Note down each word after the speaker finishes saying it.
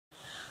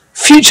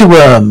Future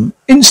Worm,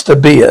 Insta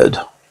Beard.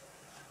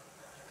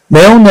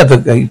 Male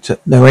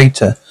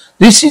narrator.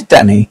 This is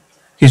Danny.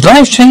 His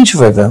life changed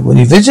forever when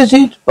he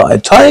visited by a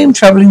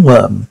time-traveling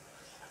worm.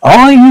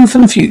 Are you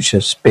from the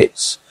future,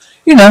 Spitz?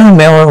 You know,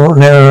 male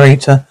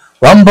narrator.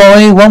 One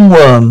boy, one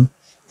worm.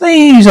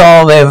 These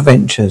are their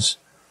adventures.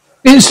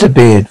 Insta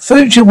Beard.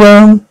 Future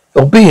Worm,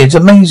 your beard's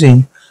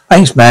amazing.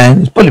 Thanks,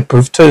 man. It's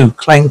bulletproof too.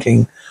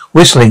 Clanking.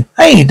 Whistling.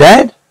 Hey,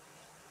 Dad.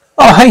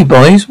 Oh, hey,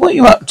 boys. What are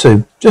you up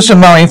to? Just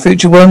admiring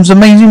Future Worm's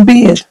amazing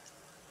beard.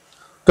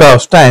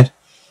 Gosh, Dad.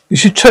 You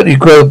should totally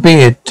grow a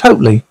beard.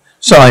 Totally.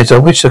 Besides, I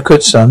wish I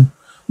could, son.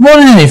 More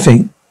than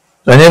anything.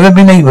 I've never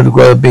been able to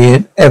grow a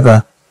beard.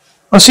 Ever.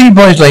 I'll see you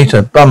boys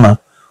later. Bummer.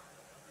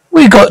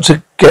 We got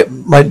to get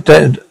my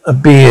dad a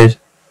beard.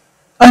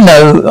 I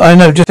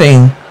know, just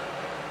thing.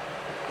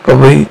 But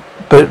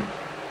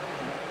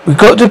we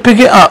got to pick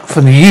it up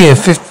from the year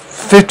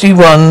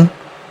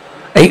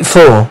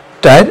 5184.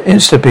 Dad,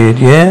 Instabeard,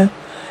 yeah?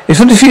 It's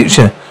from the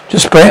future.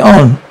 Just spray it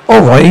on.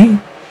 Alright.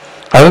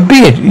 I have a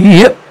beard.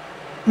 Yep.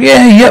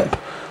 Yeah, yep.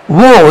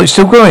 Whoa, it's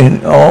still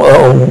growing.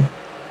 Oh.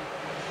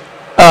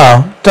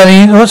 Ah,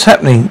 Danny, what's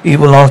happening?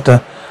 Evil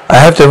laughter.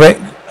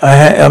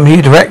 I'm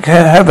here to wreak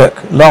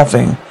havoc.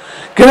 Laughing.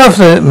 Get off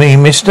me,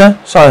 mister.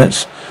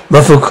 Silence.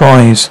 Muffled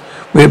cries.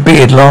 With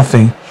beard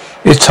laughing.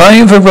 It's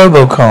time for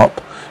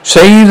Robocop.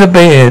 Shave the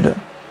beard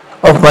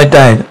of my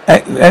dad.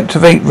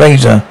 Activate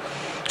razor.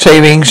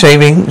 Shaving,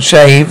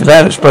 shave.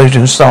 Loud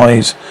explosion,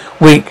 sighs.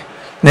 Weak.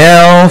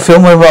 Now feel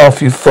my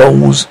wrath, you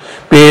fools.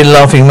 Beard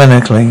laughing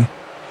manically.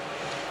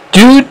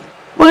 Dude,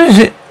 what is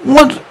it?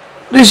 What?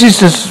 This is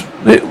to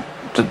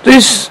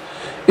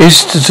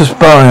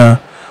Suspire.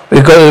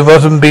 We've got a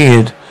rotten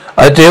beard.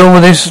 I deal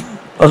with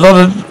a lot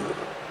of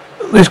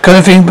this kind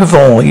of thing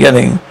before.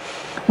 Yelling.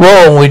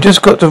 Whoa, we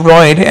just got to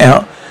ride it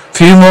out.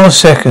 Few more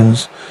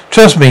seconds.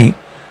 Trust me.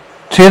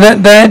 Hear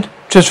that, Dad?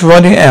 Just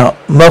ride it out.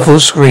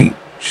 Muffled screech.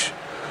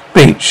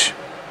 Beach.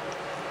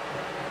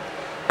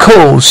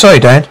 Cool. Sorry,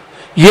 Dad.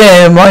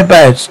 Yeah, my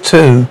bad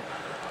too.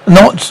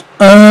 Not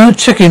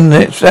checking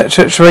that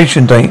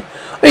saturation date.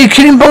 Are you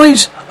kidding,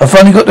 boys? I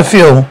finally got the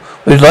feel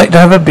we'd like to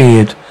have a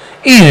beard.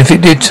 Even if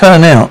it did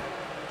turn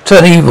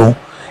evil.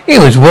 It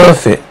was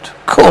worth it.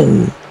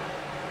 Cool.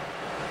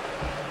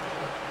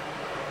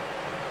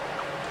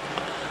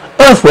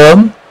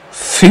 Earthworm.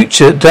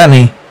 Future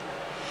Danny.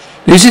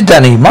 This is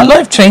Danny. My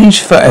life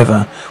changed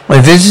forever when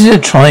I visited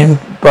a time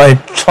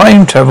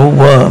traveling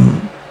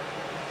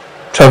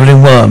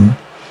worm.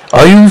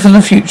 Are you from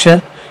the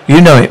future?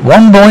 You know it.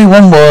 One boy,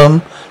 one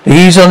worm.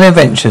 These are the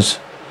adventures.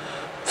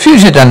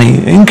 Future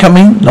Danny,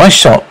 incoming. Nice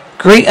shot.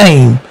 Great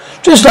aim.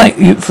 Just like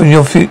you from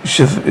your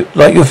future,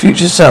 like your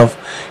future self.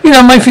 You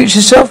know my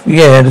future self?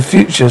 Yeah, the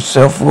future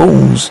self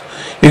rules.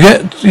 You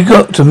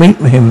got to meet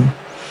him.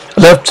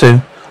 I'd love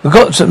to. I've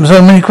got so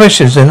many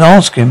questions then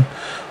ask him.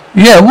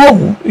 Yeah,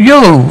 whoa,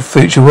 yo,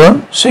 future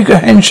worm.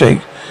 Secret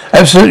handshake.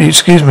 Absolutely,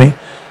 excuse me.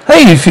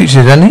 Hey,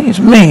 future Danny, it's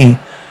me.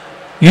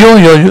 You're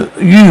your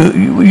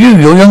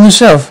younger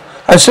self.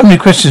 I have so many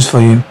questions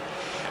for you.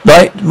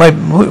 Like my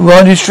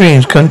wildest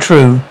dreams come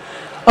true.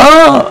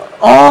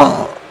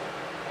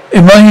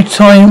 In my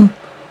time,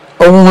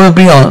 all will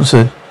be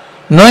answered.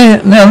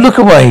 Now look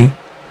away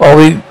while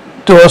we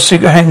do our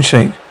secret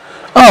handshake.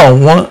 I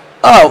want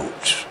to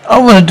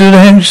do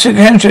the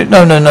secret handshake.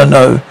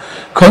 No.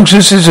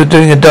 Consciousness of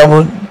doing a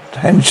double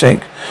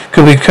handshake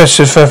could be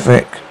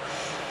catastrophic.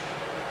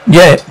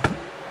 Yep,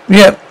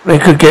 they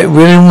could get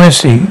really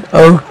messy.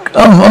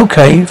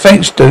 Okay,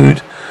 thanks,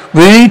 dude.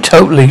 Really,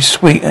 totally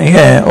sweet.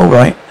 Yeah,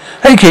 alright.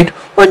 Hey, kid,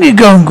 why don't you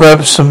go and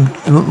grab some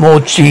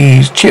more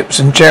cheese, chips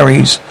and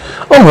cherries?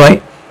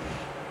 Alright.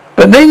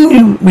 But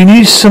then we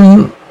need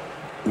some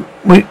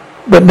read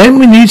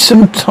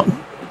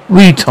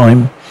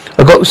time.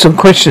 I've got some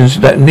questions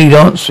that need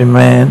answering,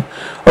 man.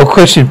 Oh,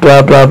 questions,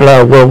 blah, blah,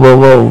 blah.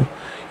 Whoa.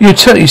 You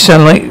totally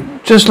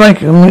sound just like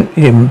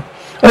him.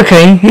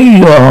 Okay, here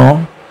you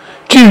are.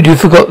 Jude, you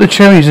forgot the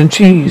cherries and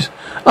cheese.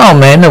 Oh,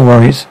 man, no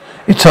worries.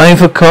 It's time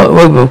for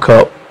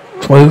Robocop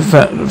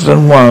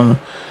 2001.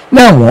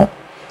 Now what?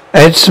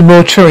 Add some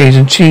more cherries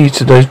and cheese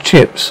to those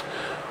chips.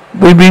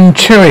 We've been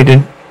cherried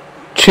and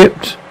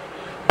chipped.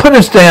 Put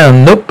us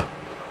down. Nope.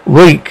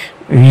 Weak.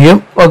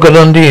 Yep, I got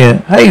an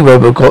idea. Hey,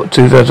 Robocop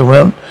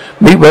 2001.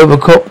 Meet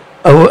Robocop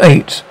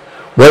 08.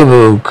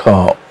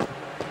 Robocop.